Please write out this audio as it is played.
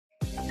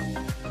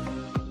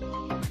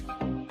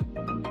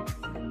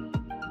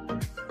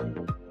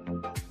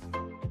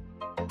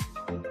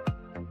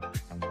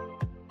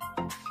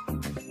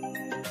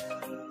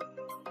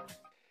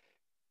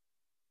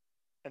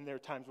And there are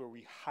times where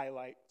we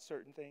highlight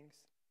certain things.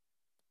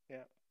 Yeah.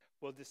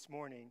 Well, this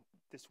morning,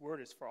 this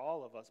word is for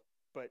all of us,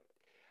 but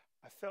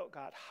I felt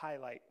God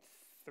highlight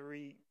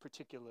 3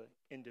 particular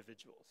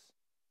individuals,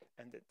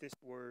 and that this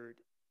word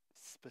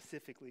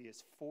specifically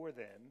is for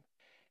them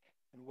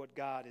and what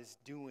God is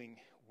doing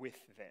with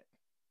them.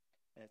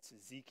 And it's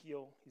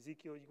Ezekiel.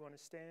 Ezekiel, you want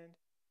to stand?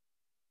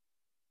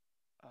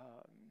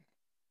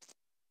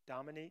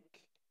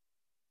 Dominique.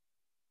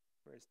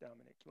 Where's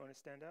Dominic? You want to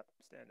stand up?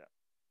 Stand up.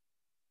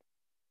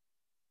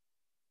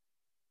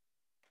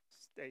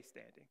 Stay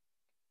standing.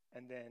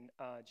 And then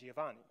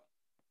Giovanni.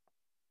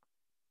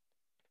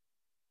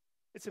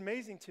 It's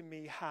amazing to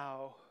me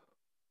how,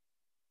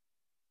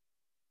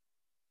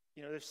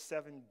 there's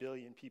 7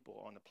 billion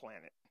people on the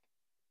planet.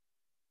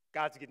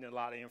 God's getting a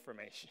lot of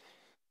information,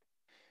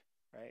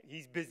 right?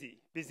 He's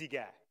busy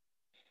guy.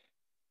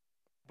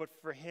 But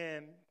for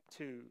him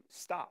to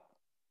stop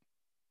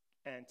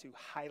and to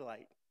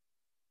highlight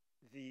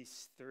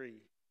these 3,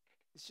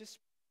 it's just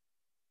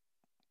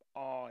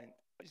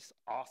just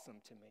awesome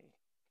to me.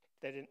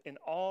 That in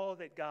all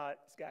that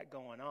God's got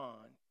going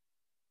on,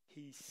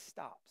 he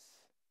stops.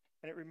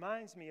 And it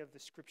reminds me of the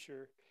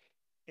scripture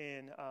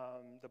in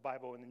the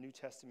Bible in the New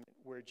Testament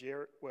where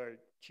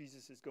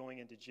Jesus is going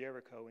into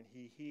Jericho and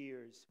he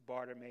hears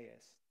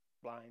Bartimaeus,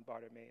 blind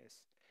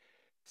Bartimaeus,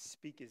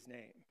 speak his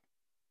name.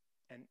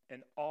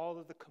 And all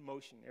of the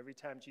commotion, every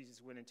time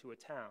Jesus went into a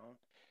town,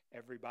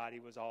 everybody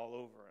was all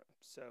over him.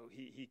 So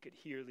he could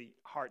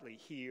hardly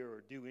hear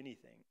or do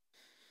anything.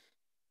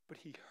 But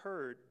he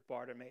heard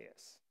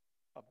Bartimaeus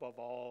above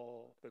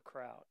all the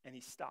crowd, and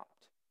he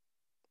stopped.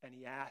 And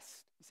he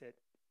said,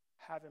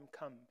 have him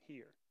come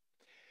here.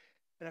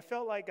 And I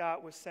felt like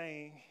God was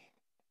saying,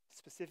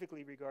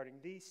 specifically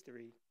regarding these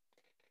 3,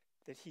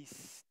 that he's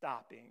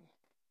stopping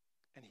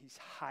and he's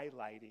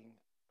highlighting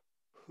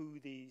who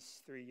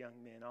these 3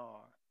 young men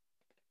are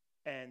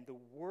and the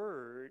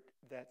word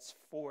that's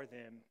for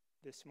them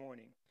this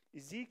morning.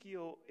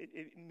 Ezekiel,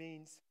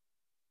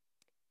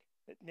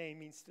 that name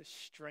means the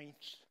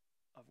strength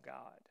of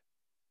God.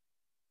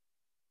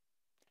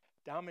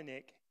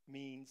 Dominic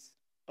means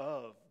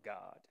of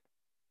God.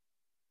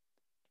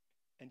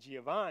 And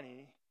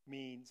Giovanni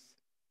means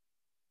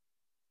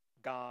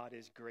God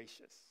is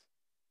gracious.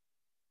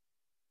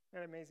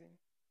 Isn't that amazing?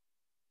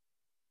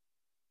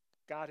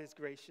 God is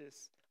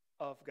gracious,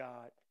 of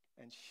God,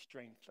 and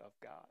strength of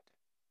God.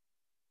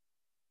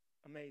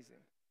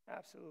 Amazing.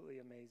 Absolutely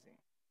amazing.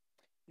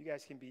 You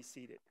guys can be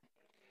seated.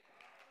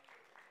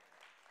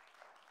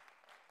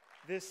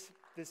 This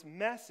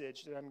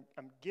message that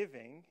I'm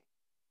giving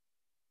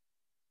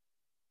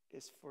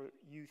is for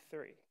you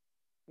 3.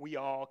 We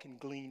all can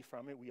glean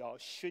from it. We all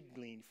should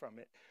glean from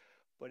it.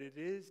 But it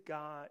is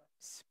God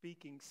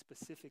speaking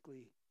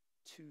specifically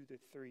to the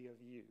 3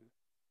 of you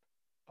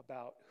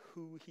about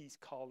who he's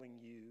calling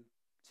you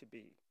to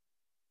be.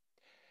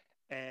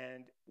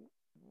 And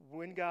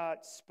when God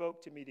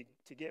spoke to me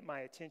to get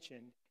my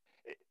attention,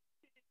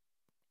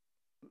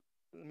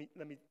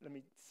 let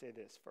me say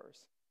this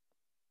first.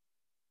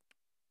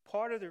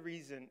 Part of the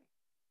reason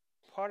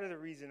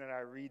that I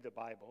read the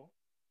Bible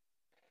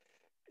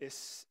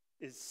is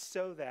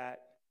so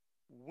that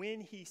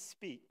when he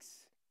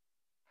speaks,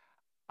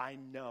 I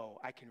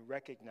can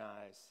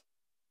recognize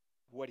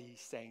what he's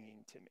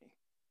saying to me.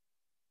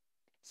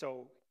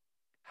 So,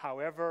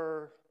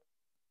 however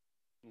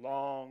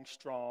long,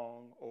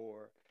 strong,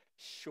 or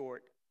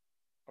short,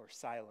 or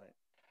silent,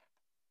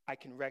 I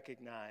can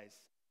recognize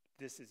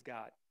this is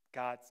God.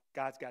 God's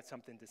got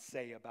something to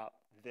say about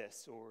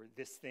this, or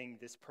this thing,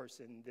 this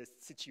person, this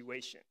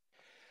situation.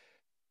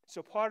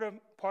 So part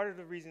of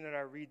the reason that I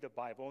read the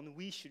Bible, and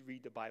we should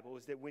read the Bible,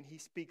 is that when he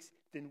speaks,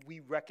 then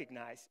we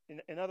recognize.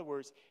 In other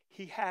words,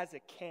 he has a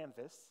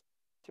canvas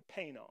to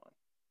paint on,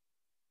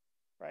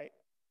 right?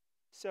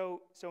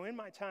 So in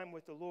my time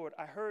with the Lord,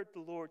 I heard the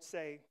Lord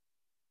say,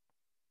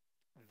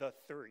 the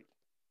 3.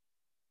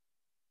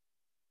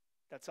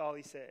 That's all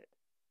he said.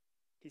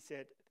 He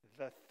said,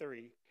 the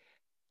 3.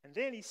 And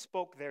then he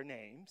spoke their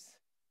names,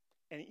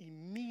 and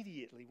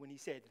immediately when he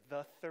said,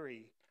 the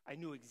 3, I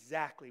knew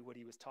exactly what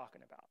he was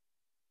talking about.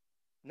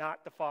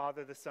 Not the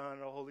Father, the Son,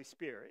 or the Holy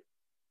Spirit.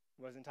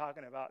 He wasn't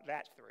talking about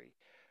that 3.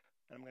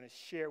 And I'm going to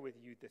share with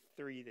you the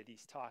 3 that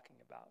he's talking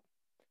about.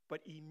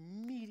 But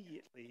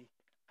immediately,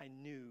 I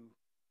knew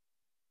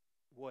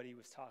what he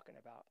was talking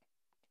about.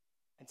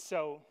 And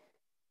so,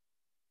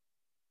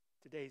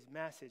 today's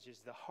message is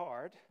the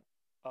heart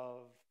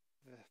of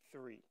the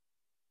 3.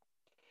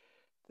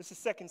 This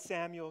is 2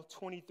 Samuel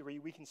 23.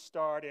 We can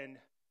start in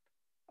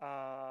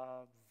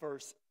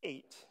verse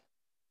 8.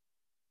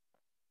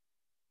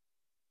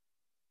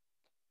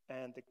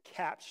 And the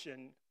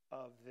caption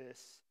of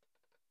this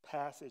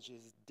passage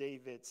is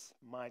David's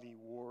mighty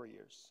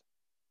warriors.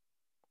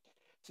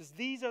 It says,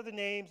 these are the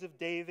names of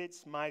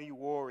David's mighty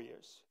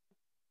warriors.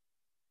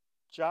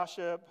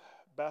 Josheb,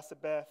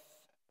 Basabeth,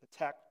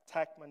 the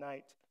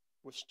Tachmonite,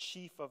 was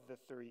chief of the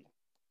 3.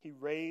 He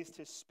raised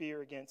his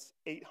spear against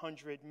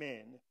 800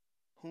 men,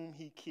 whom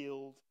he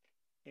killed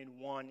in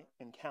one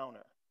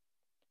encounter.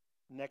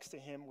 Next to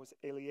him was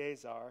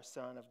Eleazar,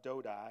 son of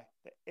Dodai,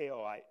 the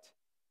Ahohite.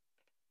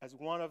 As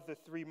one of the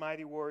three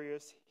mighty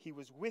warriors, he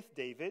was with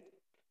David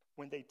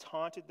when they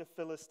taunted the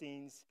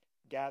Philistines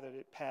gathered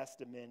at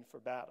Pas-dammim for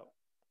battle.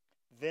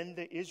 Then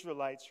the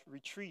Israelites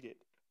retreated,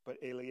 but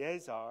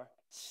Eleazar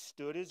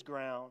stood his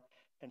ground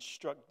and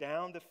struck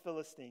down the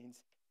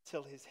Philistines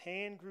till his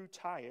hand grew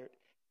tired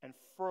and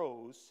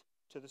froze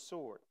to the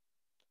sword.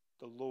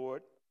 The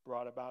Lord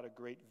brought about a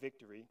great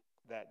victory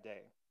that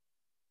day.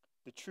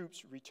 The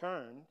troops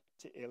returned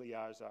to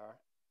Eleazar,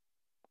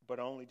 but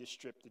only to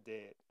strip the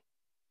dead.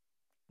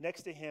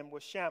 Next to him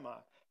was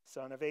Shammah,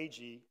 son of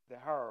Agi, the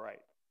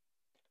Hararite.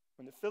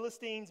 When the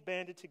Philistines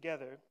banded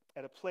together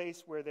at a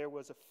place where there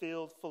was a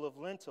field full of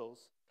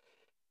lentils,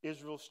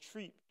 Israel's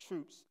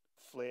troops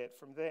fled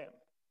from them.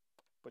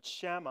 But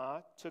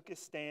Shammah took his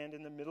stand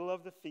in the middle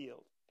of the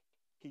field.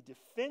 He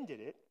defended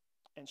it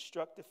and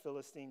struck the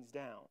Philistines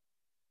down,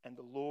 and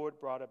the Lord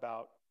brought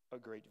about a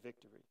great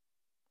victory.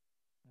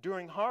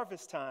 During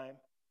harvest time,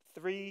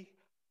 3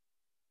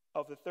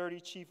 of the 30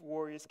 chief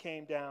warriors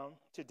came down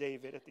to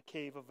David at the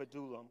cave of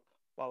Adullam,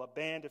 while a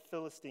band of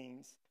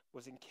Philistines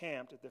was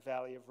encamped at the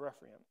valley of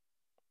Rephaim.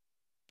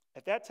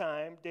 At that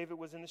time, David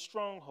was in the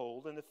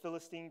stronghold, and the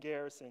Philistine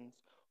garrison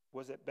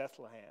was at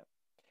Bethlehem.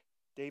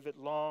 David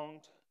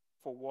longed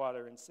for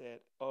water and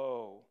said,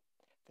 "Oh,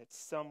 that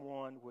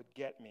someone would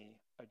get me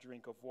a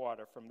drink of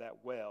water from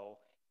that well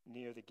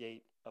near the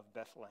gate of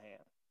Bethlehem."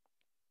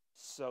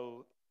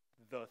 So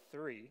the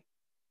 3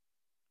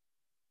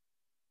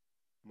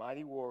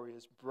 mighty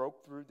warriors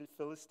broke through the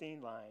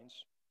Philistine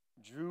lines,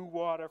 drew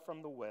water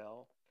from the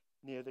well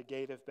near the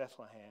gate of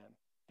Bethlehem,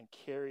 and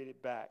carried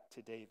it back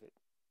to David.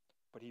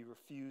 But he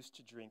refused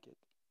to drink it.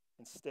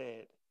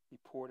 Instead, he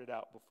poured it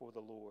out before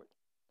the Lord.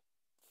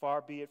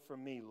 "Far be it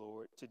from me,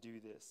 Lord, to do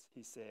this,"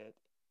 he said.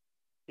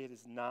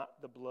 Is it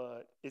not the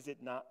blood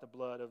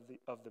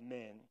of the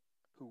men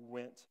who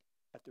went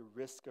at the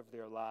risk of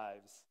their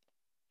lives,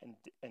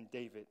 and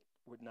David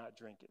would not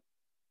drink it?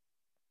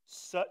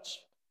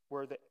 Such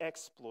were the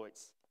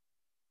exploits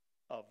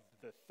of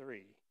the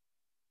 3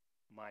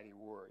 mighty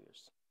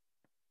warriors.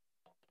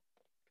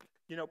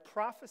 You know,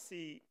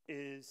 prophecy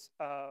is,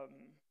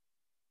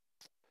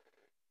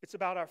 it's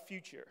about our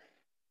future.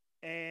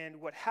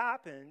 And what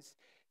happens,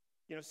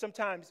 you know,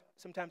 sometimes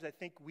I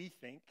think we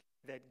think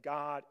that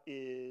God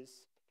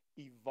is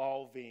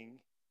evolving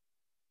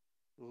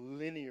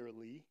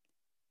linearly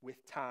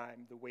with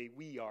time the way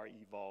we are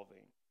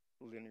evolving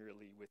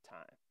linearly with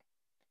time.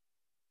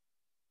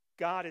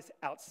 God is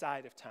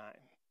outside of time.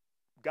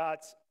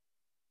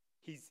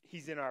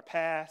 He's in our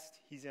past,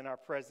 he's in our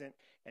present,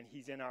 and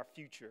he's in our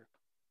future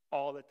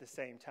all at the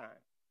same time.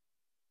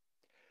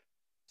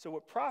 So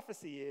what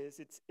prophecy is,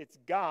 it's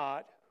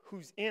God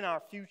who's in our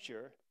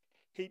future.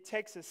 He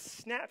takes a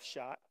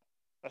snapshot,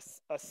 a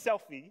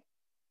selfie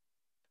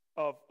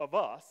of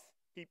us.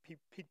 He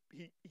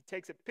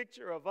takes a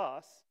picture of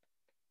us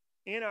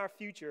in our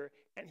future,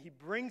 and he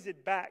brings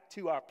it back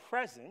to our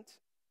present,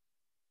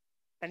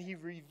 and he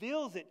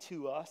reveals it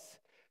to us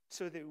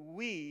so that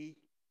we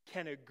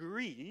can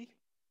agree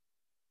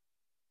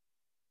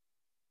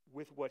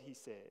with what he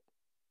said,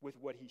 with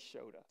what he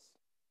showed us.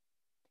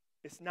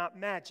 It's not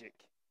magic.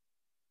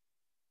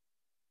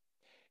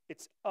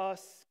 It's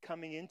us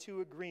coming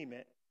into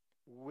agreement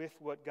with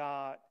what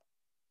God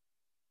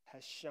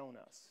has shown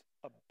us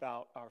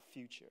about our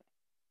future.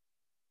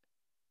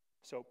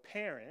 So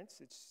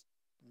parents, it's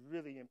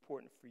really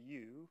important for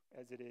you,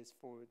 as it is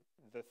for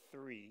the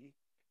 3,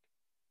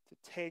 to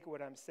take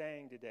what I'm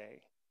saying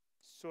today,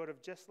 sort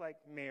of just like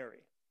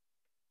Mary,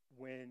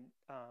 when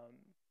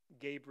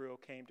Gabriel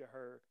came to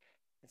her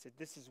and said,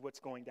 "This is what's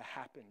going to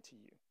happen to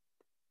you.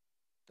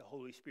 The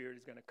Holy Spirit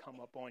is going to come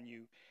up on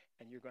you,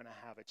 and you're going to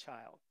have a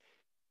child."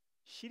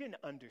 She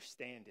didn't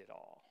understand it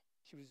all.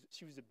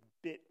 She was a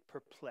bit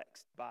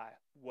perplexed by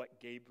what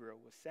Gabriel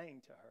was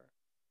saying to her.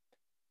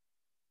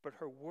 But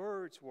her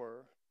words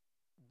were,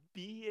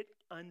 "Be it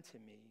unto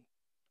me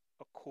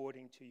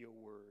according to your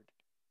word."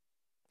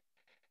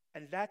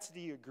 And that's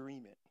the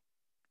agreement.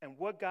 And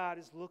what God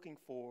is looking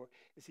for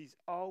is he's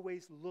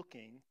always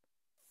looking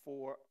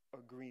for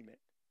agreement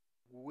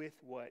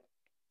with what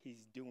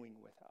he's doing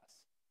with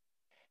us.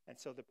 And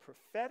so the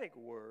prophetic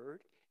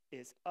word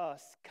is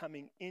us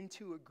coming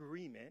into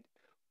agreement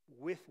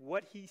with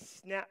what he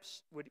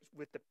snaps,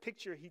 with the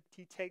picture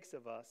he takes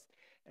of us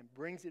and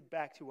brings it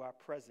back to our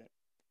present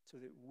so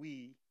that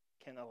we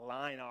can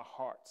align our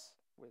hearts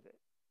with it.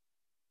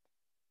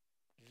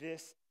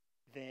 This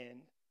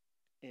then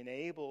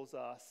enables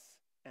us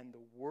and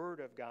the Word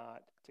of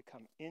God to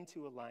come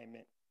into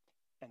alignment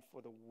and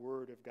for the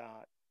Word of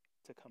God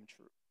to come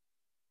true.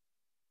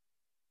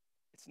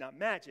 It's not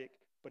magic,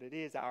 but it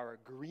is our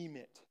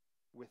agreement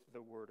with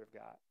the Word of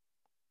God.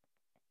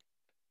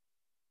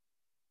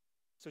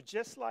 So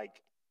just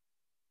like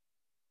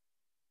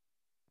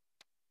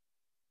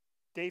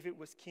David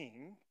was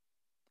king,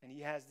 and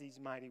he has these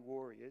mighty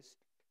warriors,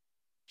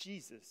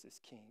 Jesus is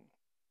king,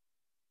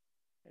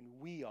 and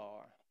we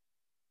are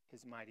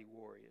his mighty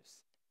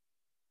warriors.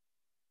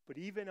 But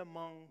even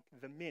among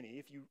the many,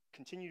 if you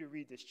continue to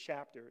read this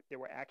chapter, there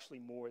were actually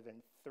more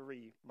than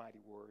 3 mighty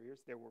warriors.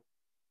 There were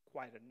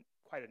quite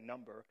a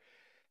number.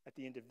 At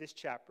the end of this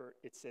chapter,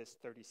 it says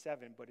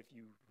 37, but if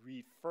you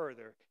read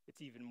further,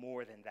 it's even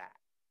more than that.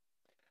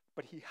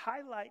 But he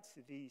highlights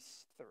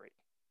these 3.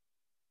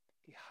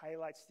 He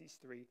highlights these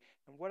 3.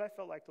 And what I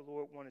felt like the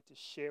Lord wanted to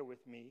share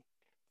with me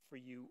for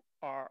you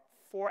are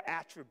 4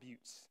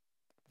 attributes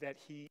that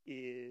he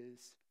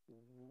is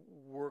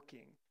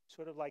working.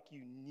 Sort of like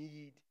you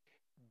need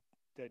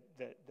the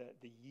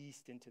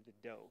yeast into the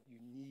dough.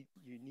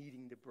 You're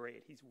kneading the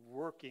bread. He's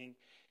working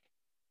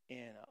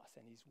in us,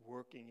 and he's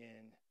working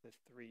in the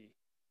 3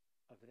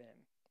 of them.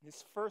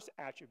 This first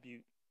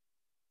attribute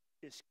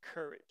is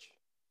courage.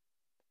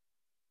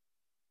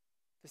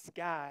 This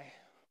guy,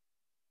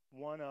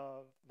 one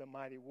of the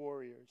mighty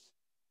warriors,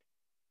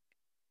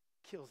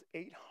 kills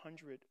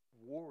 800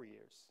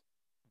 warriors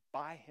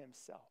by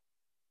himself.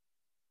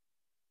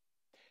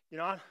 You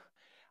know,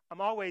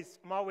 I'm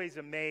always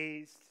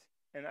amazed,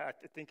 and I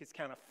think it's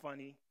kind of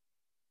funny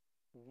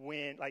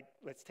when, like,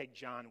 let's take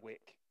John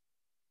Wick,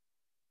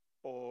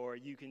 or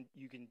you can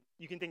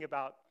think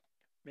about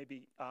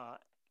maybe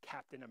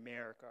Captain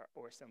America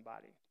or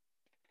somebody.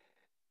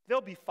 They'll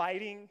be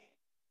fighting,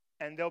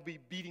 and they'll be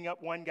beating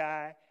up one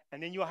guy,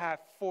 and then you'll have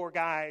 4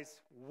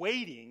 guys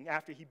waiting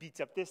after he beats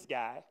up this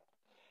guy.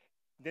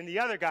 Then the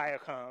other guy will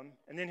come,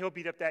 and then he'll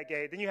beat up that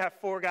guy. Then you have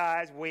 4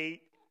 guys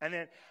wait, and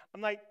then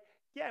I'm like,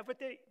 yeah, but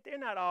they're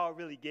not all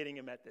really getting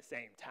him at the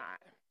same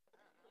time.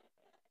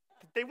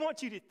 They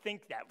want you to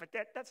think that, but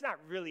that's not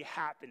really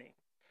happening.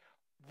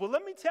 Well,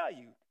 let me tell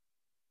you,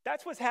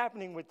 that's what's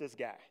happening with this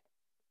guy.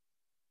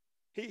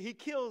 He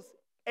kills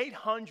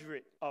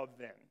 800 of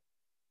them.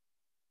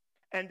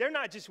 And they're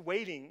not just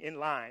waiting in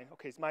line,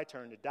 okay, it's my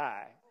turn to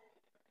die.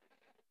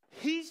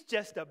 He's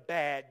just a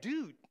bad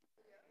dude.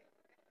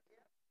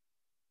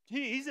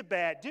 He's a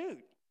bad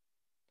dude.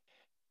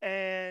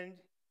 And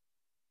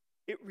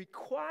it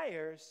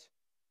requires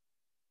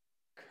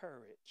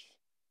courage.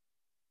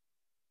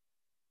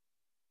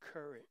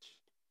 Courage.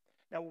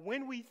 Now,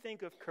 when we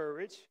think of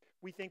courage,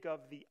 we think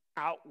of the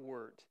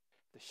outward,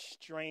 the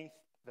strength,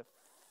 the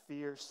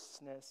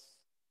fierceness,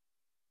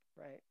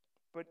 right?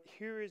 But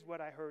here is what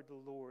I heard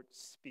the Lord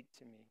speak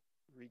to me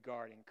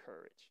regarding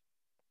courage,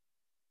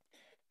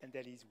 and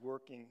that he's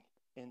working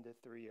in the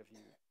 3 of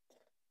you.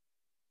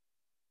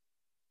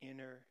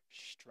 Inner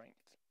strength.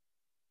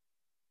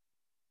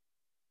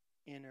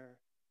 Inner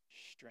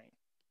strength.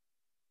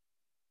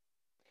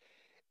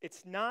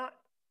 It's not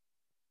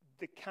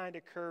the kind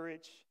of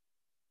courage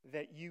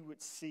that you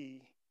would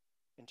see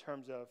in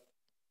terms of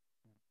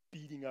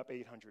beating up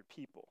 800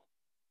 people.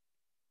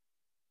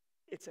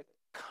 It's a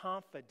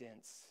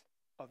confidence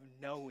of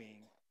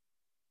knowing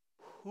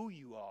who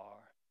you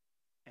are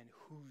and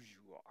whose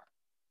you are.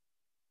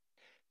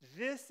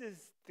 This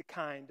is the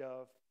kind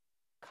of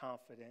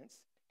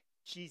confidence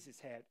Jesus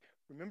had.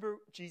 Remember,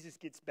 Jesus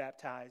gets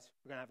baptized.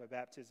 We're going to have a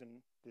baptism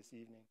this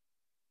evening.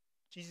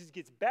 Jesus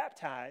gets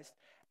baptized,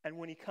 and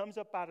when he comes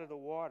up out of the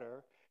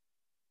water,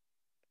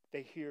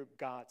 they hear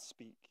God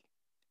speak.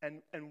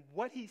 And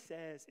what he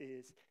says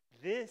is,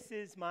 "This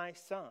is my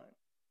son,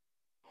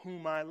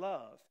 whom I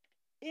love.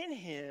 In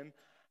him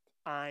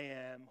I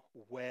am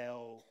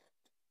well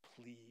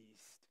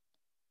pleased."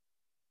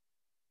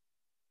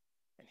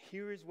 And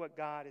here is what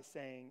God is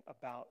saying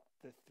about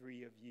the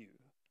 3 of you.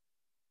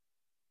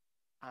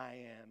 I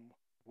am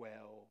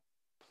well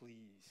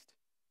pleased.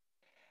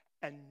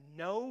 And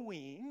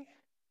knowing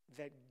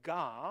that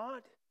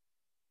God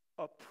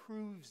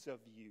approves of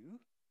you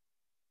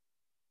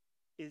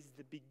is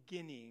the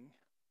beginning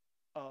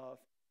of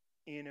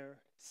inner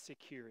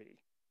security.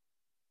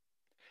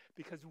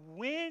 Because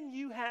when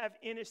you have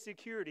inner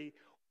security,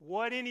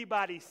 what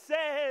anybody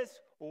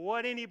says,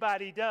 what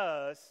anybody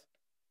does,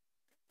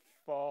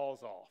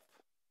 falls off.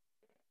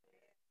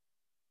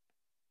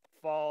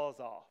 Falls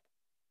off.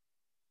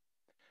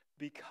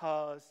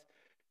 Because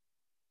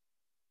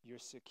you're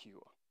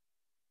secure.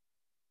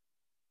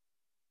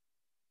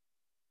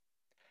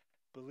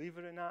 Believe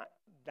it or not,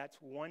 that's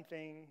one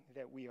thing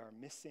that we are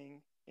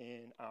missing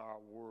in our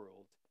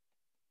world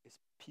is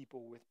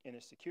people with inner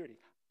security.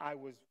 I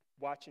was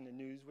watching the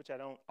news, which I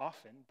don't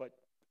often, but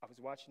I was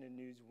watching the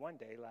news one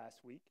day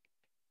last week,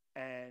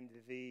 and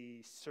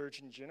the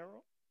Surgeon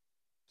General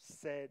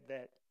said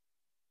that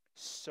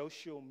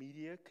social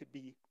media could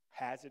be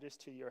hazardous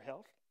to your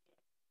health.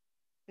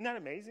 Isn't that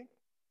amazing?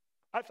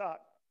 I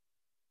thought,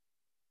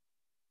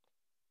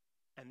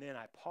 and then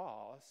I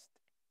paused,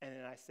 and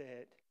then I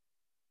said,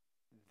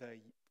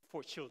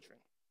 for children,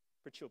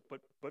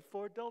 but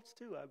for adults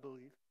too, I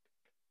believe,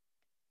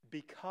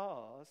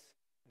 because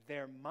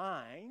their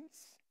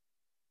minds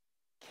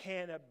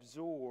can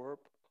absorb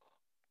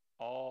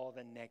all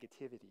the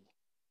negativity.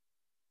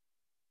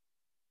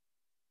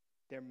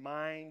 Their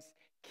minds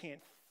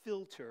can't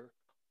filter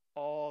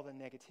all the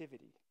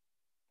negativity.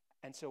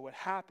 And so what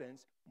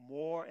happens,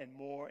 more and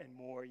more and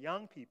more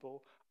young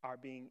people are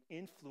being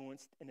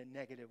influenced in a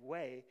negative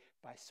way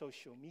by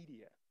social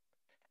media.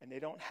 And they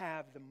don't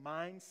have the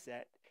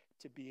mindset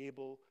to be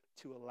able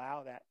to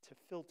allow that to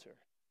filter.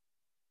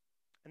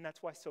 And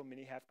that's why so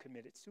many have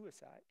committed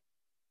suicide.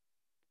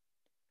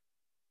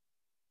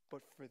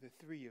 But for the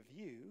three of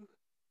you,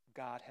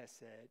 God has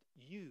said,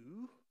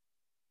 you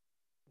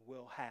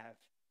will have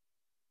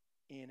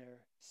inner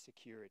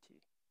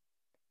security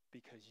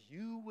because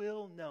you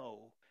will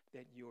know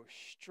that your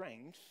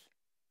strength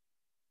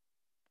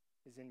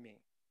is in me.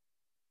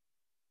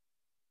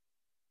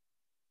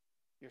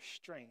 Your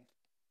strength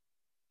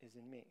is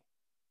in me.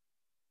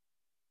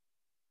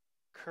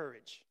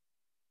 Courage.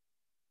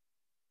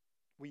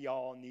 We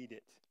all need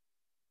it.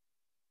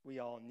 We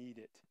all need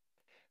it.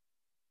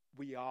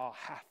 We all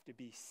have to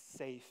be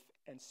safe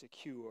and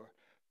secure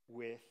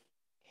with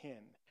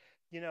him.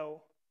 You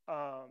know,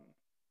 a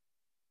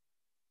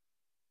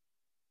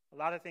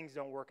lot of things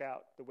don't work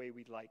out the way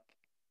we'd like.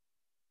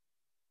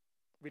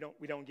 We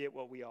don't get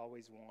what we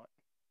always want.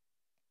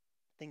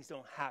 Things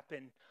don't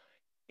happen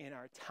in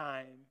our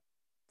time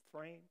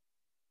frame,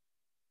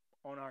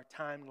 on our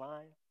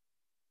timeline.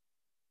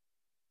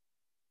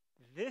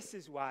 This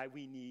is why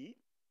we need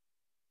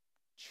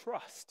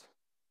trust.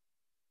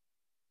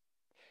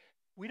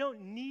 We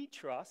don't need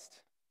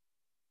trust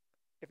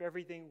if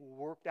everything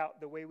worked out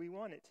the way we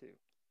want it to.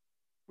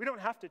 We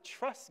don't have to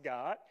trust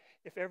God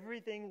if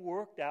everything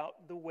worked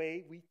out the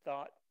way we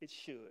thought it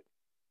should.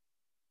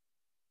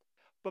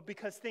 But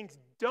because things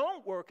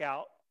don't work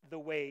out the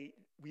way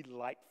we'd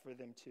like for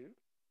them to,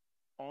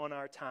 on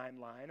our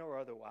timeline or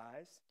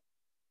otherwise,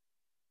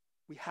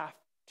 we have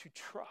to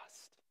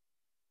trust.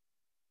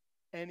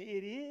 And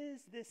it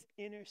is this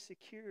inner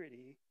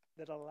security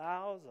that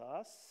allows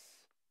us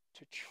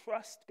to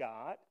trust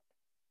God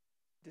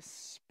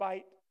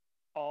despite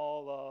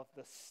all of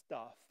the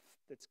stuff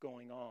that's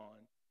going on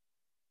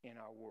in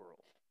our world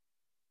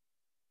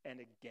and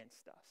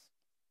against us.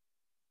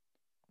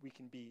 We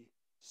can be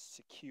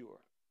secure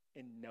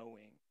in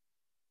knowing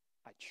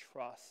I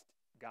trust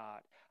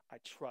God. I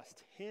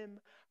trust him.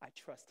 I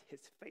trust his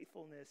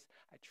faithfulness.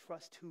 I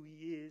trust who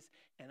he is.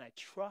 And I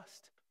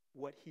trust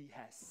what he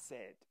has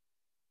said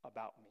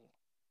about me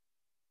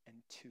and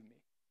to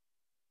me.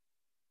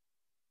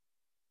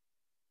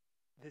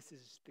 This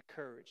is the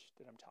courage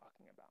that I'm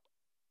talking about.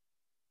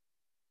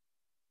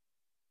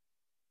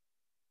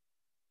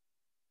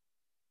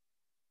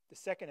 The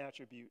second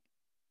attribute,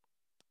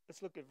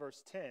 let's look at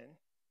verse 10.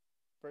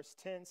 Verse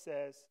 10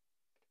 says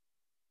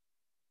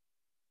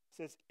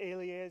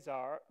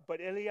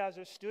but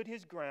Eleazar stood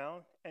his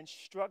ground and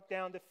struck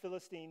down the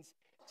Philistines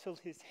till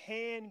his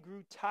hand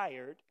grew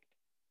tired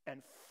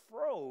and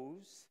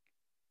froze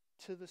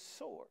to the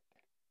sword.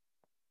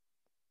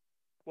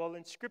 Well,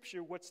 in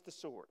Scripture, what's the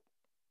sword?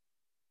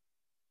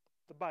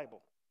 The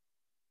Bible.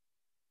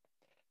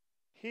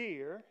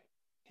 Here,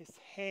 his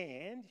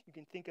hand, you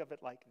can think of it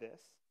like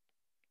this,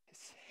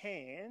 his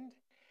hand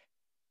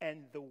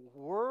and the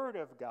Word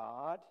of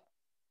God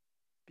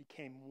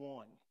became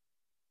one.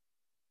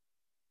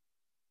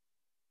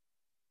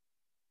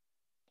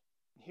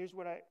 And here's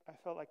what I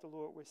felt like the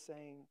Lord was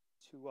saying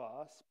to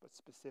us, but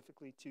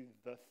specifically to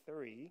the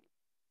three,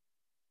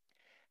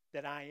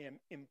 that I am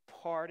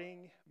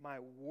imparting my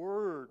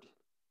word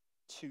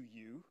to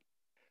you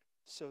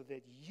so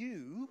that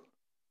you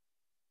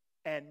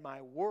and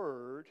my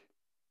word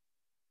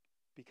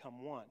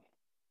become one.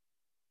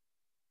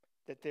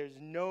 That there's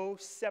no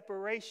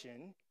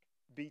separation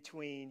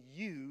between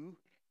you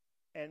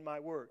and my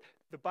word.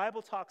 The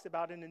Bible talks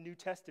about in the New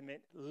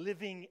Testament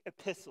living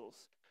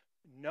epistles,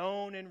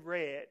 known and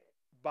read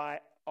by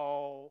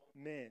all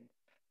men.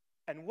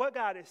 And what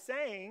God is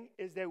saying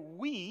is that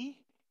we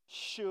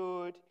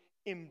should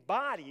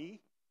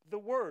embody the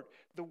word.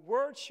 The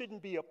word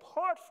shouldn't be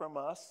apart from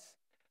us.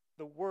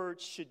 The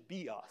word should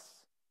be us.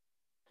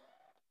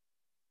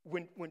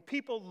 When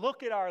people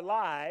look at our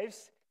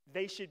lives,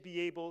 they should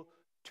be able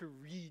to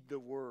read the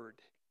word.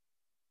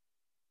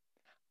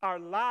 Our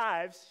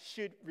lives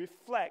should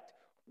reflect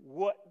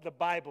what the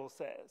Bible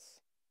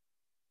says.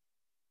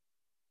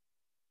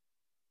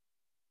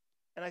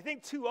 And I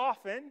think too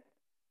often,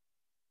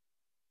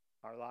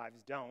 our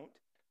lives don't.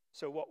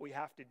 So what we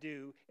have to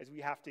do is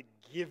we have to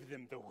give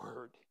them the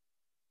word.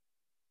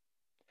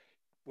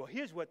 Well,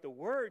 here's what the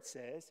word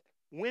says,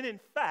 when in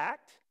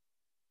fact,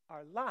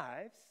 our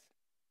lives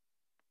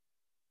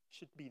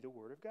should be the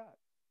word of God.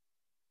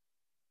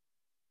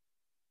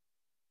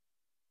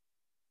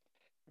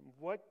 And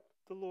what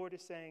the Lord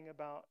is saying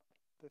about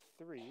the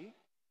three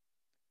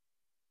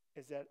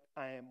is that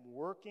I am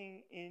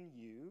working in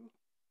you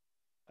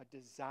a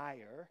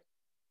desire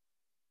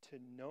to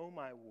know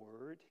my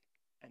word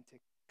and to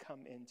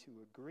come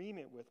into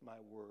agreement with my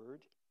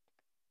word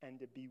and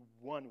to be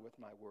one with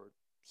my word.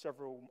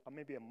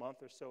 Maybe a month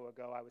or so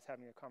ago, I was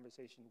having a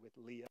conversation with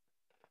Leah,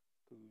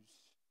 who's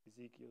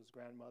Ezekiel's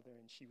grandmother,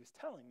 and she was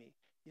telling me,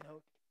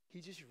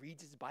 he just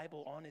reads his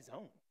Bible on his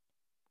own.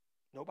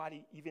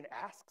 Nobody even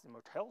asks him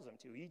or tells him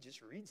to. He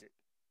just reads it.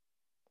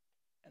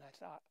 And I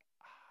thought,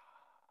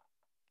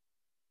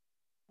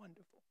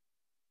 wonderful.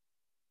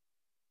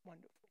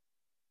 Wonderful.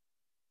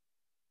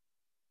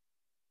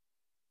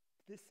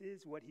 This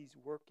is what he's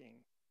working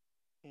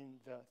in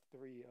the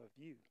three of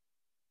you.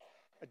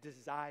 A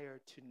desire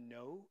to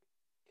know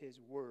his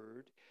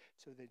word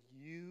so that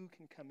you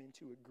can come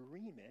into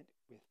agreement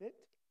with it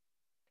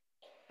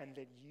and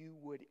that you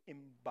would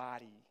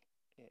embody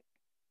it.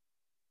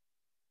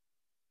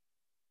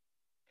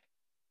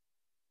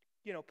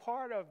 You know,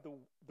 part of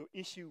the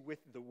issue with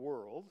the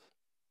world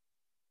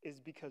is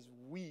because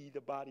we,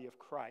 the body of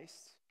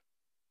Christ,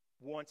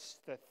 wants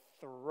to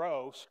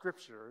throw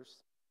scriptures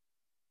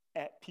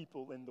at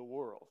people in the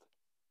world.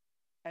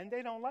 And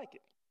they don't like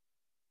it.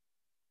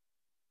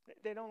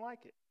 They don't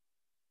like it.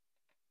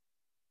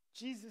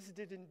 Jesus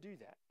didn't do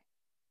that.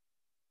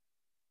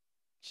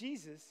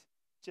 Jesus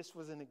just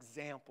was an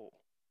example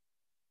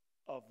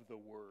of the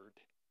word.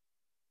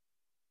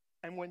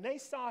 And when they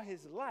saw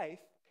his life,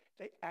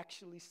 they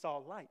actually saw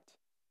light.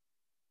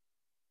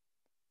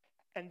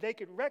 And they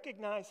could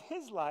recognize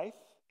his life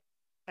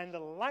and the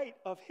light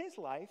of his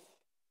life,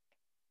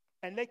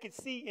 and they could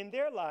see in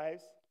their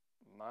lives,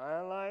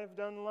 my life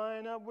doesn't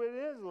line up with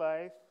his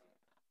life.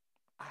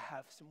 I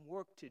have some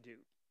work to do.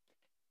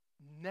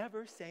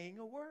 Never saying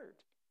a word.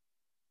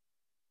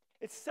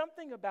 It's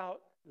something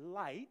about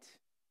light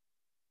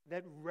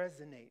that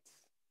resonates.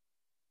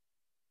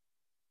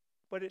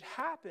 But it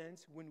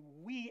happens when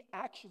we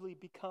actually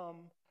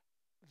become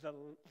the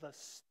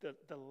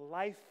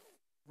life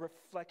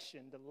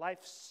reflection, the life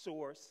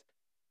source,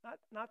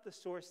 not the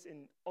source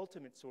in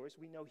ultimate source.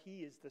 We know he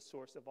is the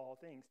source of all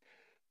things.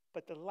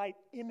 But the light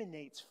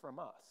emanates from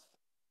us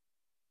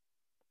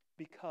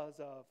because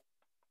of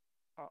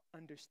our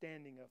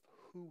understanding of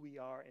who we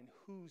are and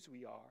whose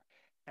we are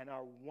and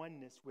our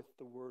oneness with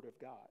the Word of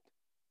God.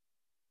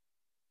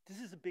 This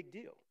is a big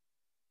deal.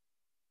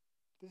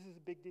 This is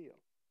a big deal.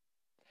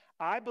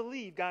 I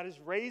believe God is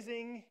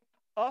raising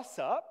us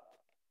up,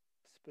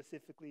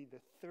 specifically the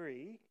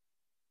three,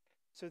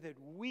 so that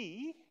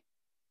we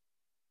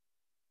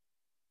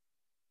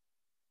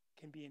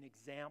can be an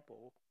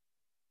example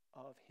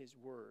of his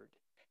word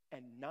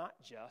and not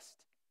just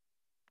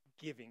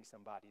giving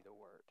somebody the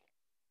word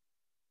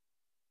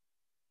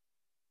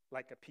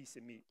like a piece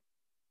of meat.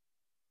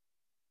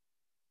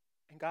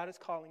 And God is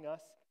calling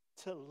us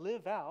to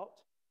live out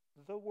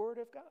the word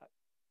of God.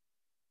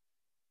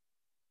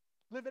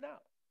 Live it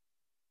out.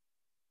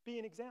 Be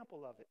an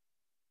example of it.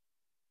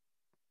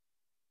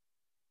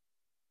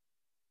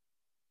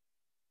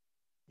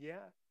 Yeah.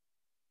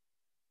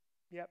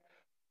 Yep.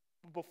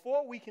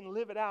 Before we can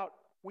live it out,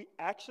 we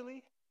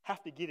actually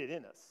have to get it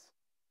in us.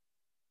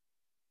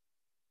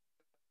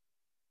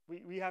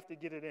 We have to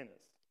get it in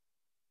us.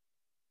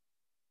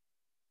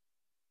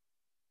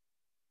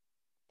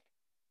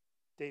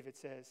 David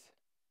says,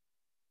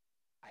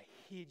 I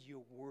hid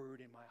your word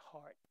in my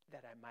heart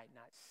that I might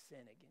not sin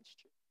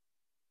against you.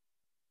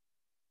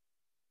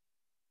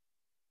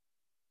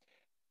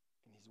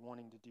 And he's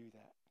wanting to do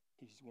that.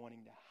 He's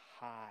wanting to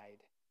hide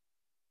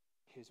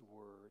his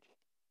word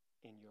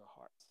in your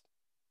hearts.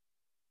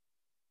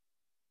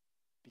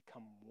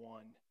 Become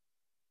one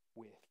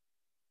with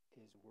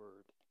his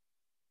word.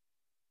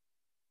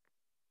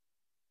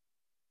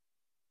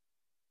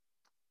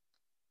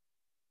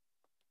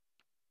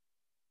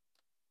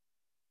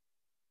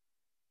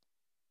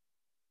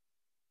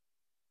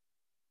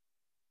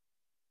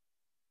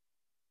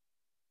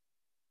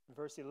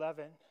 Verse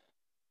 11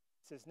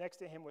 says, next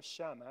to him was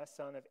Shammah,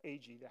 son of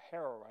Agi, the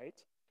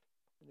Harorite.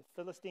 And the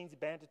Philistines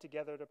banded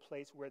together at a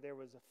place where there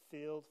was a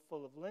field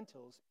full of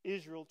lentils.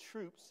 Israel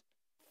troops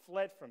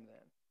fled from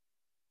them.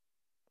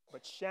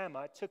 But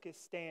Shammah took his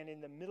stand in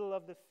the middle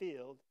of the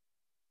field.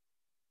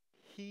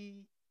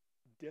 He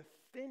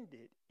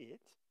defended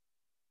it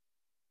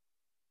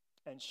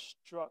and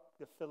struck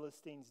the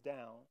Philistines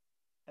down,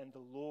 and the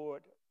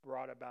Lord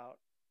brought about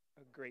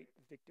a great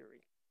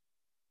victory.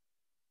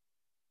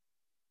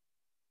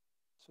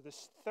 So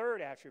this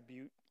third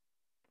attribute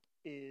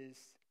is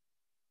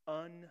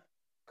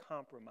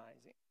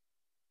uncompromising.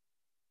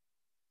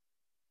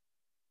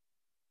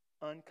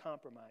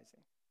 Uncompromising.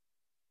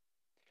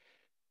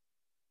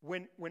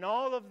 When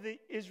all of the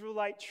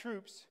Israelite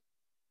troops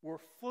were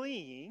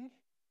fleeing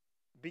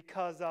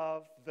because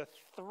of the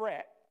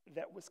threat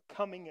that was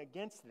coming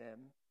against them,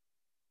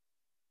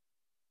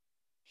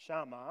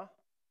 Shammah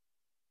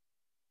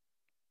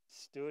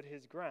stood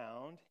his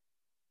ground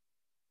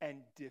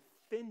and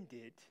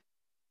defended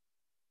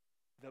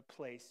the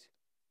place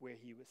where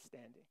he was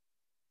standing.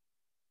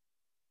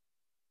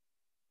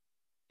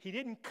 He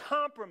didn't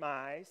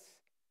compromise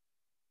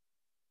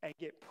and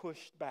get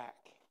pushed back.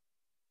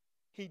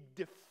 He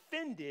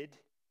defended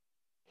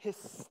his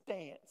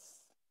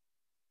stance.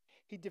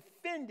 He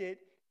defended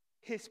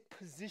his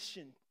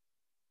position.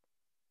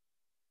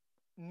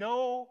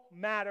 No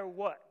matter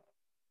what.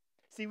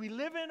 See, we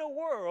live in a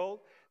world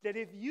that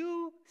if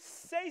you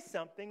say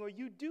something or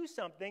you do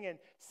something and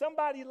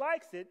somebody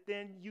likes it,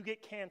 then you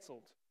get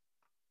canceled.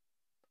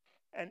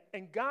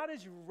 And God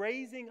is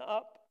raising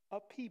up a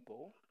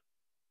people,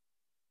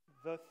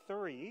 the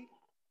three,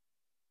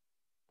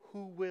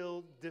 who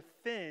will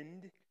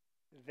defend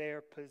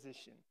their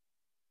position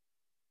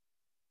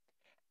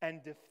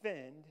and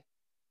defend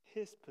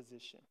his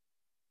position.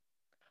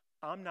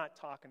 I'm not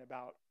talking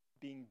about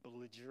being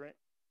belligerent,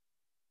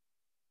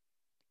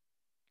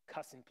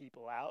 cussing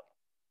people out.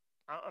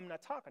 I'm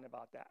not talking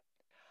about that.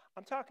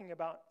 I'm talking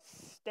about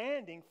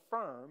standing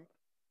firm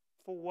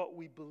for what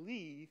we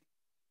believe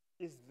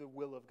is the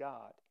will of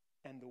God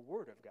and the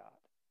Word of God.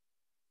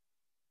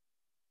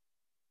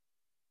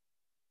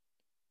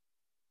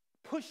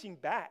 Pushing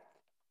back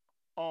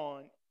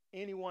on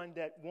anyone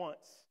that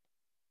wants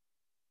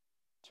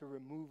to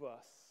remove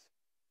us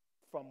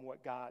from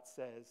what God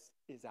says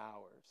is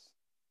ours.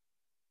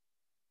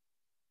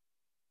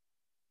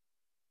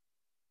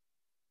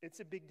 It's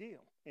a big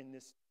deal in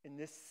this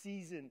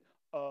season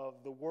of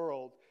the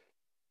world.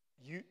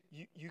 You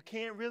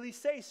can't really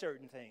say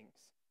certain things.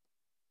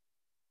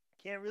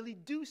 Can't really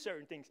do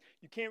certain things.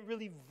 You can't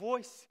really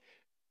voice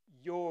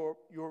your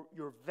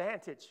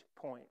vantage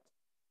point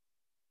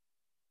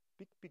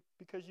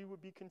because you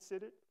would be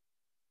considered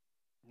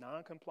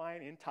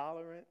non-compliant,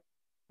 intolerant.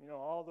 You know,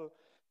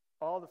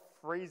 all the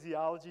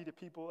phraseology that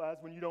people has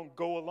when you don't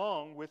go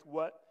along with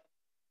what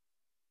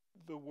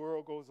the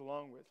world goes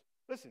along with.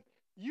 Listen,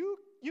 you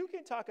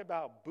can talk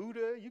about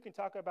Buddha, you can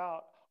talk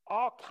about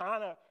all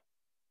kind of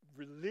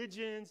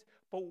religions,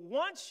 but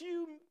once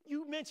you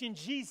mention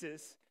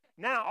Jesus,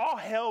 now all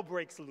hell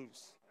breaks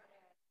loose.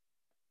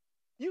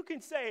 You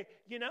can say,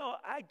 you know,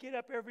 I get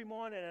up every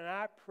morning and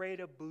I pray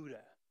to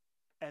Buddha.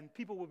 And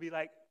people will be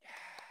like,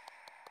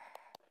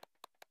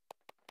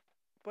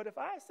 but if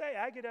I say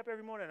I get up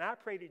every morning and I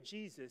pray to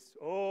Jesus,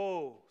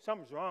 oh,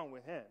 something's wrong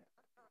with him.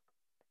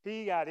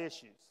 He got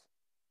issues.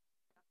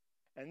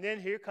 And then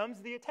here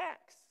comes the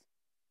attacks.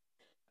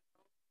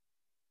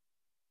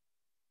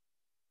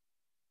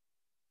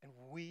 And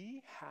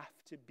we have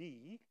to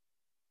be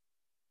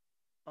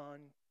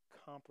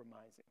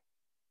uncompromising.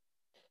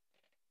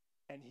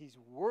 And he's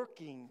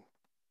working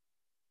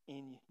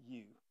in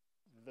you,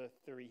 the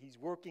three. He's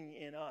working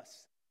in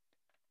us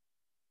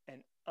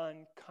an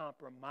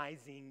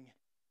uncompromising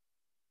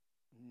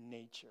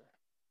nature.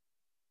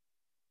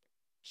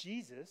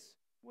 Jesus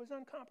was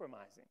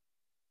uncompromising.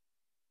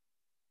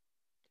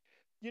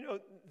 You know,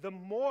 the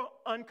more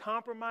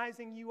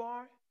uncompromising you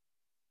are,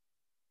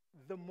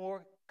 the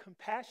more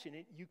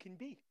compassionate you can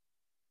be.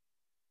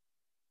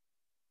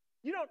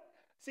 You don't,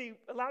 see,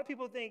 a lot of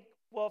people think,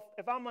 well,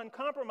 if I'm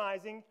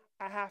uncompromising,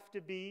 I have to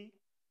be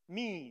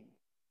mean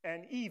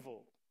and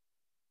evil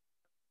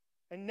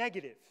and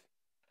negative.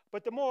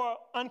 But the more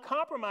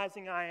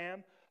uncompromising I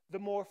am, the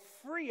more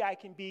free I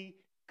can be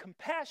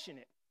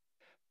compassionate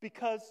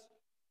because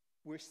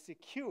we're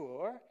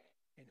secure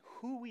in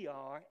who we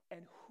are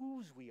and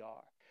whose we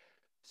are.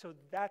 So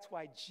that's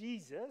why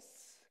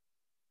Jesus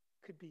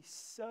could be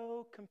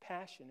so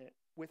compassionate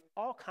with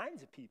all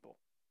kinds of people.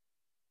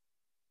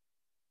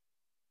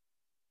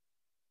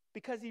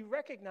 Because he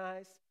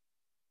recognized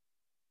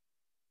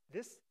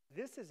this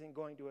isn't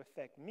going to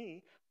affect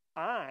me.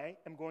 I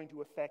am going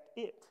to affect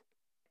it.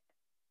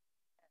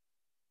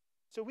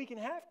 So we can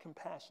have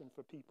compassion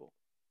for people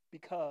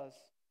because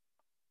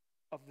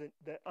of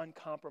the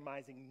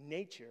uncompromising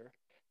nature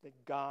that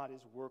God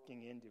is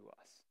working into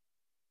us.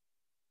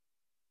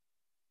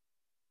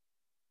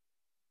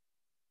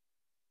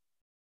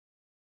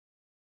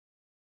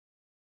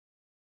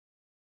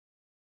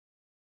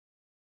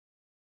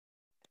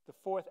 The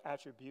fourth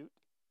attribute,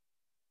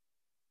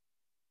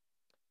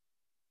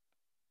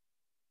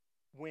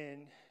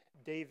 when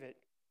David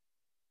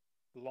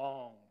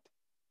longed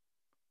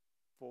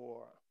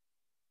for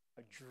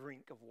a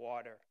drink of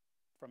water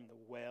from the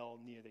well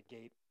near the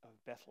gate of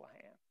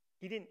Bethlehem,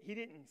 he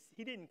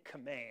didn't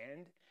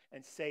command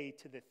and say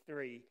to the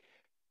three,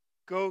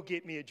 "Go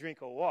get me a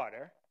drink of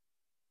water."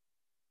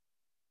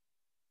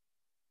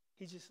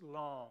 He just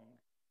longed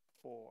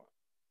for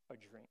a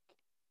drink.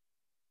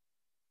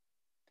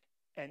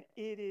 And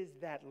it is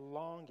that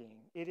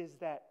longing, it is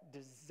that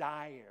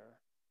desire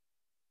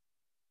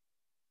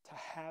to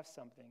have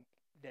something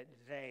that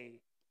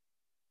they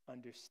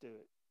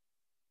understood.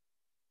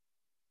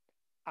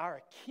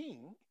 Our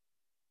King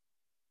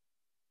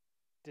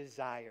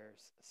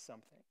desires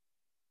something.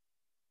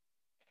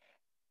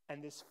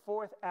 And this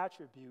fourth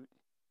attribute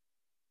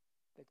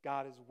that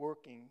God is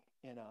working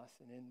in us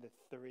and in the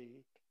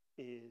three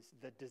is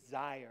the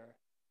desire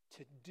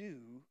to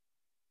do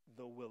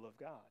the will of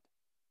God.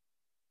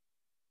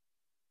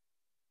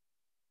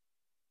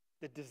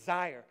 The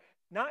desire,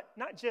 not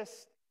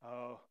just,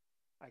 oh,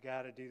 I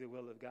got to do the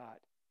will of God.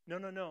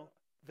 No,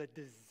 the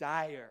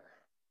desire.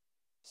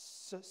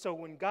 So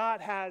when God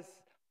has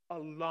a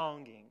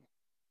longing,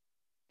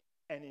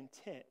 an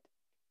intent,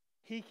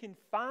 he can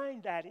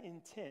find that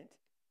intent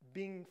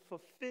being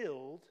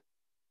fulfilled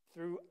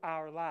through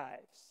our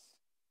lives,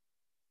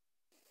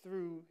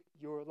 through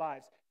your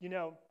lives. You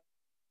know,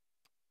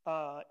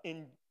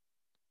 in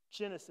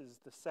Genesis,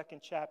 the second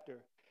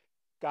chapter,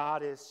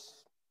 God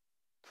is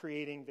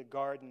creating the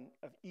Garden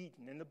of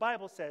Eden. And the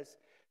Bible says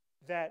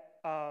that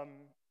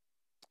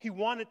he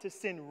wanted to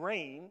send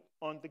rain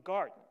on the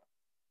garden,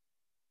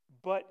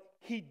 but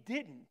he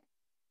didn't.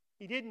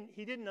 He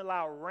didn't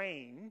allow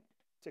rain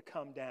to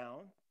come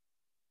down.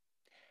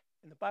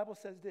 And the Bible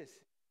says this,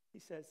 He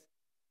says,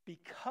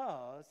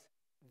 because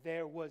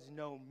there was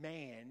no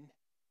man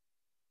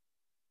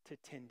to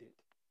tend it.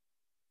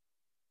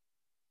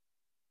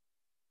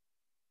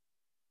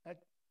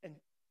 And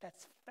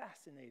that's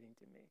fascinating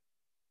to me.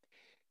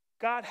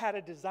 God had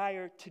a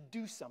desire to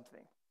do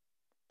something.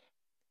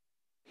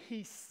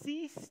 He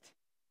ceased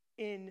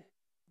in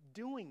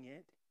doing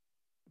it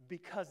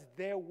because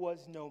there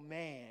was no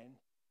man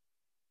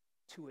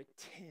to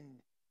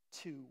attend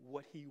to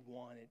what he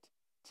wanted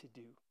to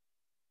do.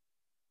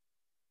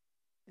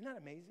 Isn't that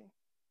amazing?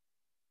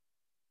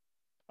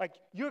 Like,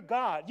 you're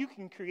God. You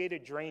can create a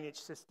drainage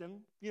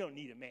system. You don't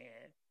need a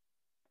man.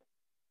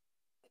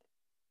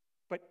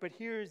 But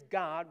here's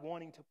God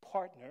wanting to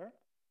partner.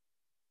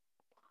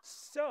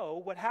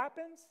 So what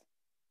happens?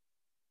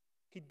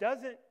 He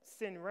doesn't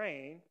send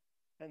rain,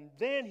 and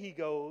then he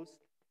goes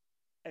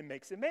and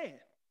makes a man.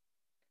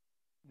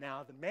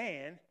 Now the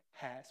man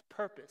has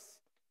purpose.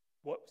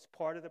 What was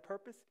part of the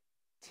purpose?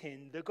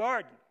 Tend the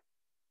garden.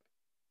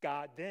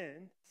 God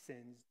then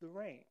sends the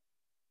rain.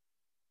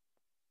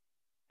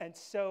 And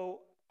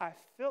so I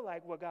feel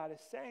like what God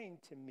is saying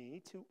to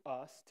me, to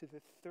us, to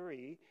the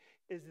three,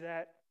 is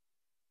that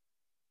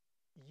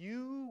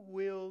you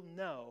will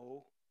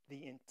know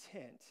the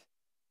intent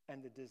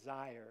and the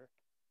desire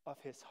of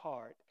his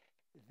heart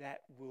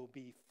that will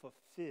be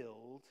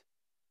fulfilled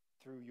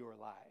through your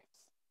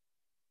lives.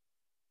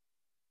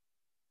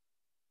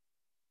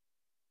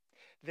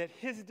 That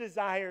his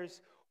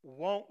desires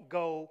won't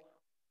go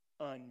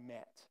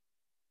unmet.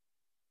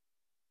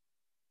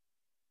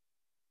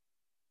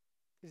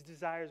 His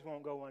desires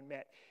won't go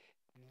unmet.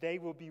 They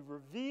will be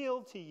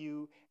revealed to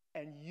you,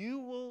 and you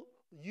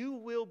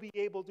will be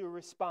able to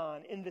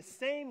respond in the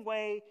same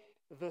way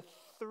the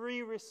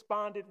three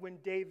responded when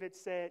David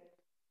said,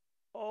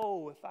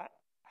 "Oh, if I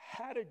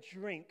had a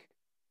drink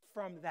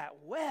from that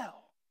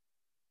well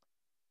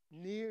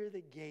near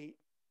the gate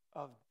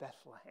of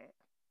Bethlehem."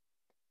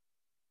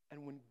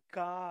 And when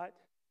God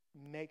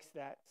makes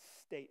that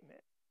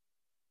statement,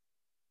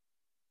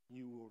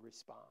 you will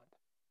respond.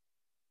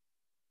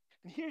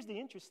 And here's the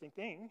interesting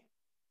thing.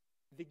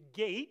 The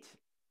gate,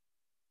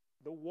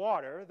 the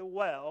water, the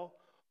well,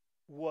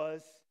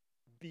 was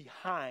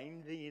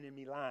behind the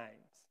enemy lines.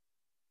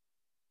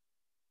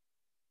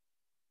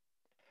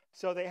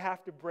 So they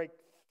have to break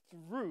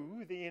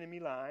through the enemy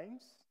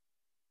lines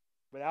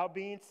without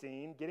being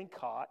seen, getting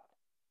caught,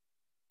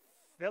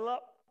 fill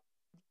up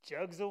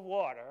jugs of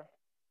water,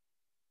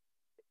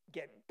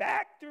 get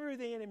back through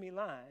the enemy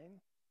line,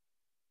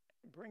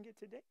 and bring it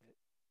to David.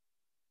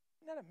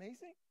 Isn't that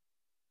amazing?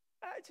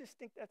 I just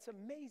think that's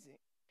amazing.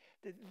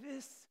 That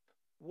this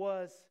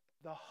was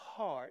the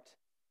heart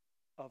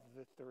of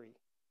the three.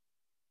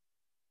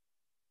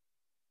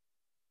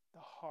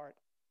 The heart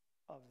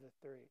of the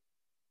three.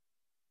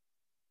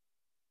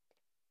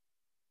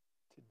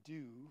 To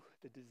do,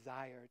 the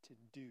desire to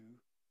do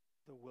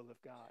the will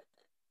of God.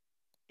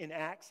 In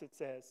Acts it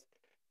says,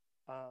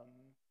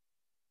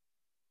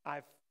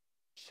 I've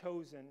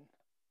chosen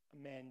a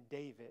man,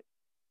 David,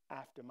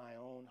 after my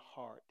own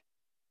heart,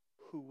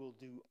 who will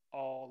do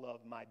all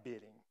of my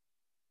bidding.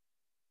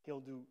 He'll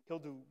do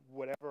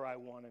whatever I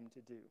want him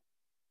to do.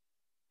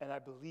 And I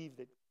believe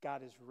that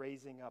God is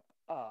raising up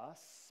us,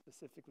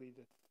 specifically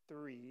the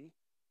three,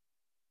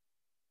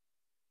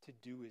 to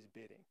do his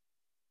bidding.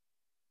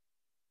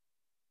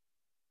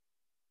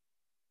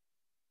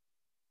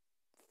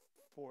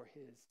 For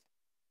his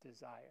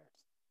desires.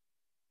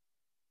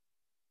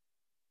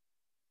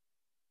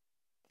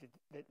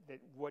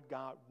 That what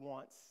God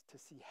wants to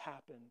see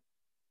happen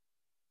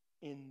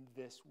in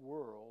this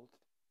world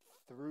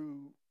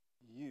through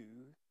you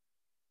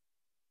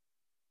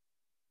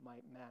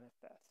might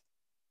manifest.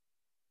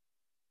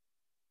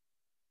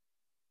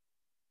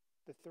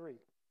 The three.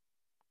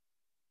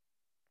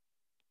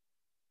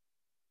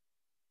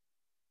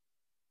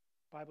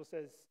 The Bible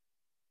says,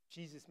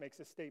 Jesus makes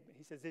a statement.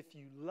 He says, if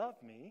you love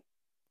me,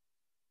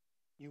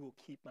 you will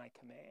keep my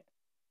command.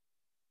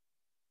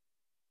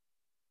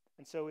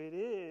 And so it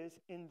is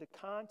in the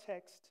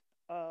context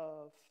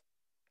of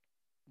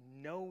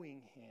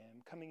knowing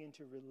him, coming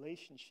into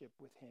relationship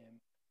with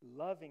him,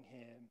 loving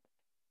him,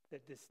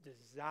 that this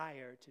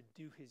desire to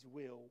do his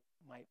will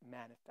might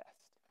manifest.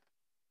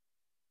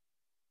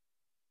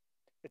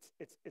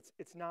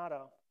 It's not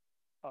a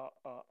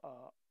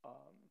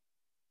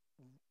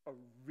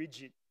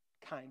rigid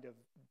kind of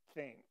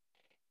thing.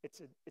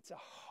 It's a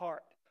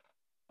heart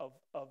of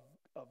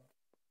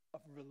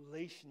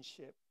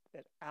relationship,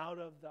 that out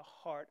of the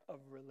heart of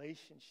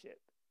relationship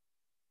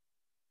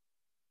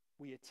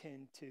we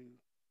attend to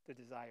the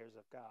desires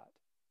of God.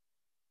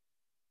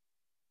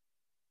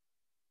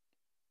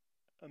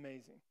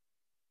 Amazing.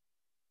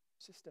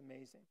 It's just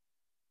amazing.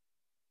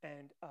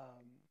 And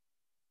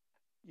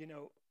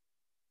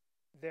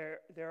there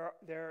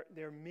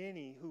are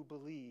many who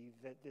believe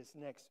that this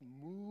next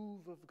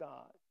move of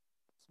God,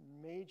 this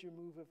major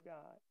move of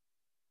God,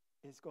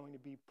 is going to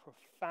be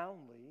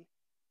profoundly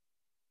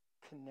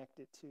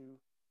connected to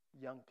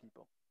young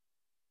people.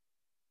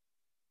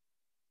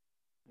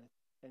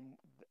 And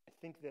I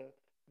think the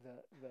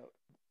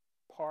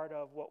part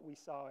of what we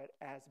saw at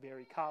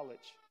Asbury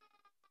College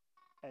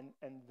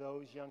and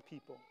those young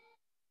people.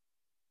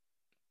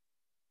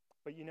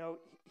 But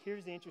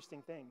here's the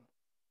interesting thing.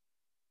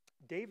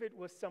 David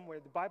was somewhere,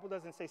 the Bible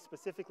doesn't say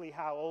specifically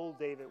how old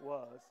David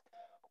was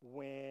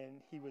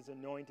when he was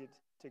anointed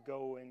to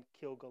go and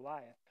kill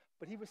Goliath.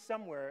 But he was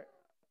somewhere,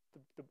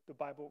 the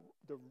Bible,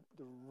 the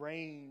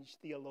range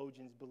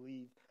theologians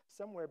believe,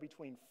 somewhere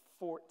between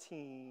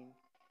 14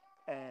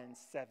 and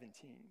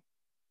 17.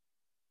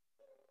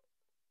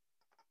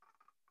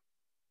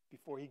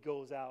 Before he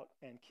goes out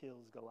and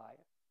kills Goliath.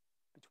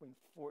 Between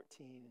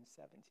 14 and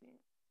 17.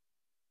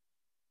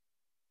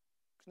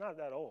 It's not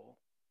that old.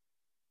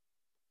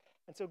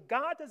 And so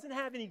God doesn't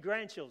have any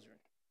grandchildren.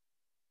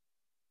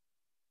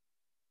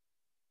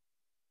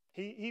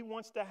 He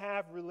wants to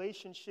have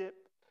relationship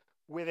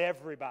with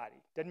everybody.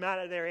 Doesn't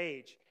matter their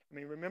age. I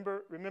mean,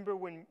 remember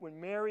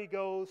when Mary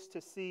goes to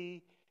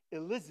see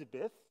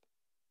Elizabeth.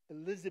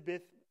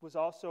 Elizabeth was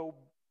also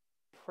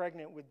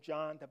pregnant with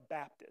John the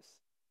Baptist.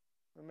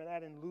 Remember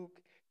that in Luke?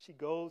 She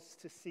goes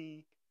to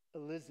see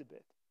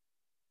Elizabeth.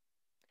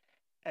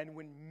 And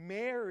when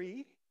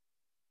Mary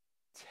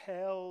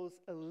tells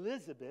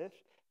Elizabeth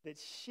that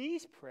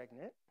she's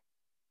pregnant,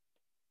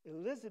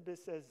 Elizabeth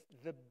says,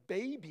 "The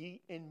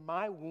baby in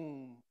my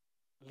womb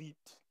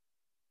leaped."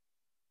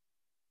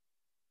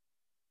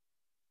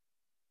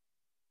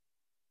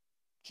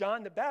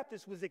 John the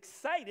Baptist was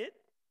excited,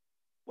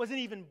 wasn't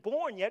even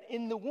born yet,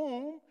 in the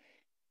womb,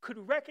 could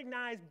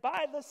recognize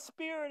by the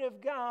Spirit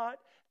of God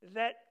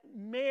that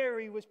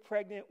Mary was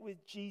pregnant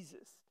with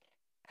Jesus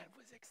and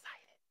was excited.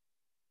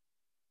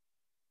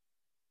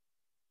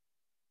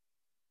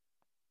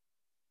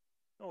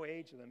 No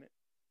age limit.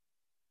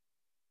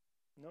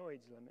 No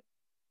age limit.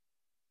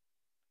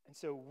 And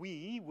so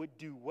we would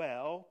do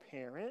well,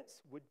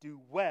 parents would do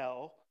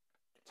well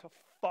to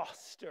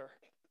foster,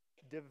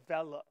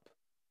 develop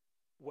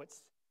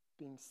what's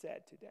being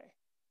said today.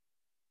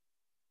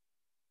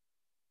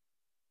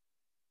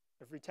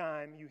 Every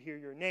time you hear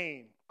your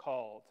name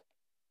called,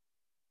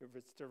 if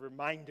it's a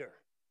reminder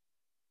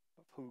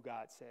of who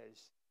God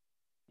says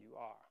you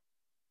are.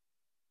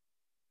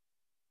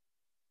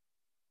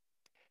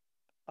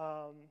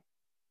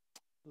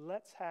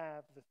 Let's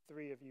have the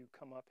three of you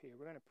come up here.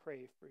 We're going to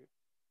pray for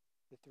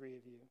the three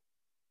of you.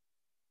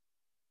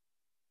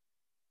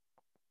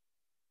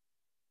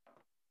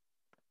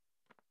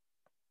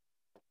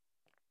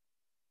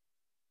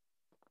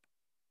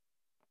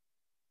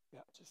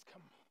 Yeah, just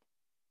come.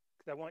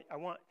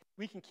 Because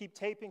we can keep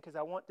taping because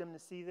I want them to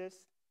see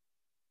this.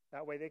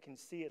 That way they can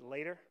see it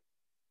later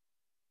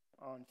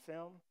on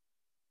film.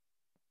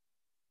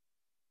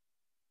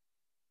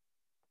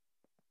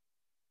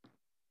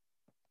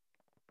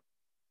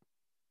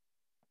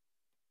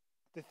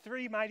 The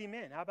three mighty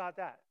men. How about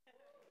that?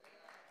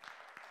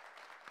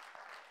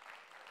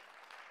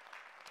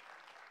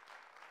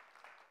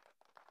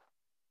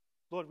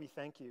 Lord, we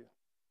thank you.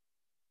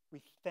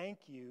 We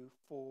thank you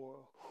for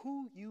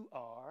who you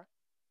are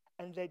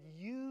and that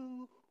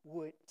you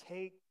would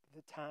take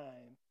the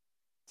time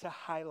to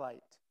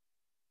highlight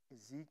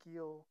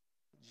Ezekiel,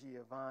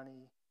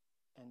 Giovanni,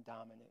 and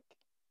Dominic.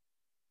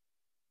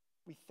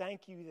 We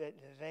thank you that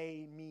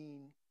they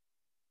mean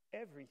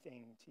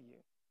everything to you,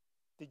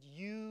 that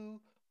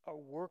you are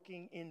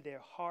working in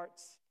their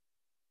hearts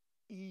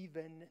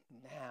even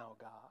now,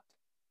 God,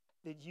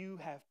 that you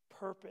have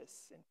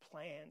purpose and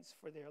plans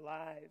for their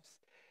lives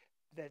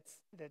that's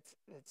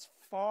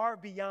far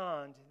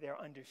beyond their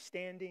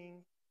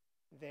understanding,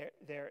 their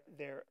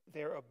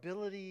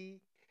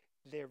ability,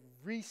 their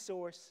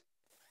resource,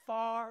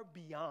 far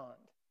beyond.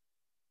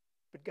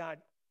 But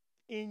God,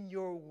 in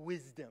your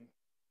wisdom,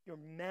 your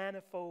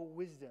manifold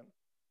wisdom,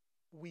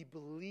 we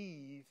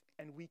believe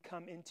and we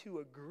come into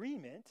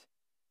agreement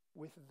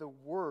with the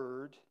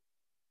word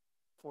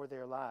for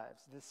their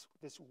lives.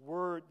 This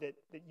word that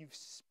you've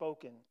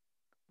spoken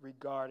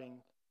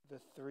regarding the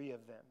three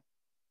of them.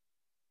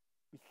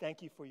 We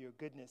thank you for your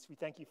goodness. We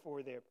thank you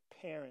for their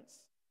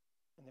parents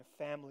and their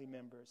family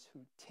members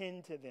who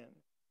tend to them.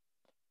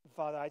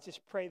 Father, I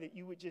just pray that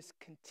you would just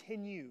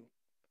continue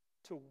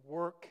to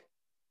work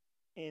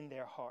in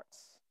their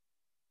hearts.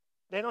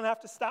 They don't have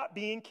to stop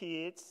being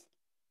kids,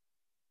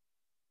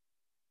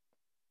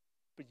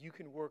 but you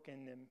can work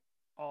in them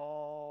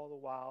all the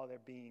while they're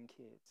being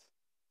kids.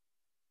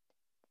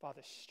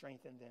 Father,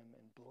 strengthen them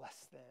and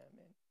bless them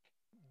and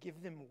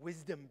give them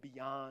wisdom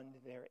beyond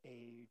their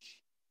age,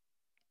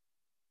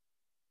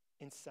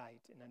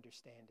 insight and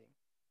understanding.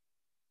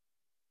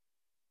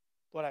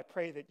 Lord, I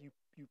pray that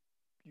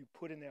you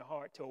put in their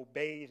heart to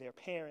obey their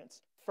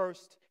parents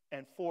first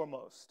and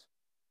foremost.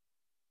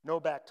 No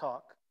back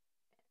talk.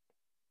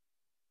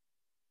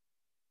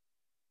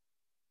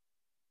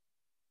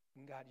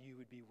 And God, you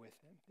would be with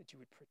them, that you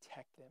would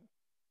protect them,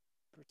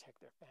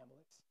 protect their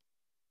families.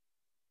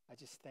 I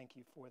just thank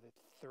you for the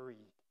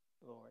three,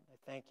 Lord. I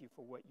thank you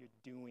for what you're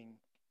doing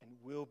and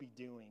will be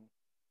doing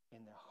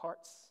in their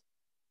hearts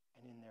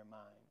and in their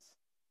minds.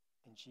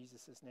 In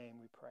Jesus' name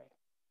we pray.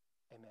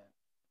 Amen.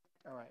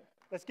 All right.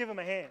 Let's give them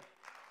a hand.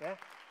 Yeah?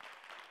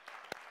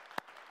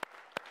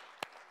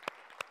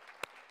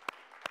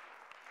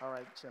 All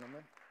right,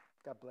 gentlemen.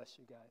 God bless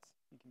you guys.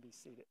 You can be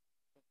seated.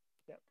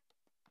 Yep.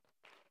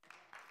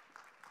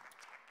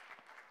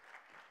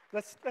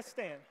 Let's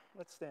stand.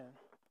 Let's stand.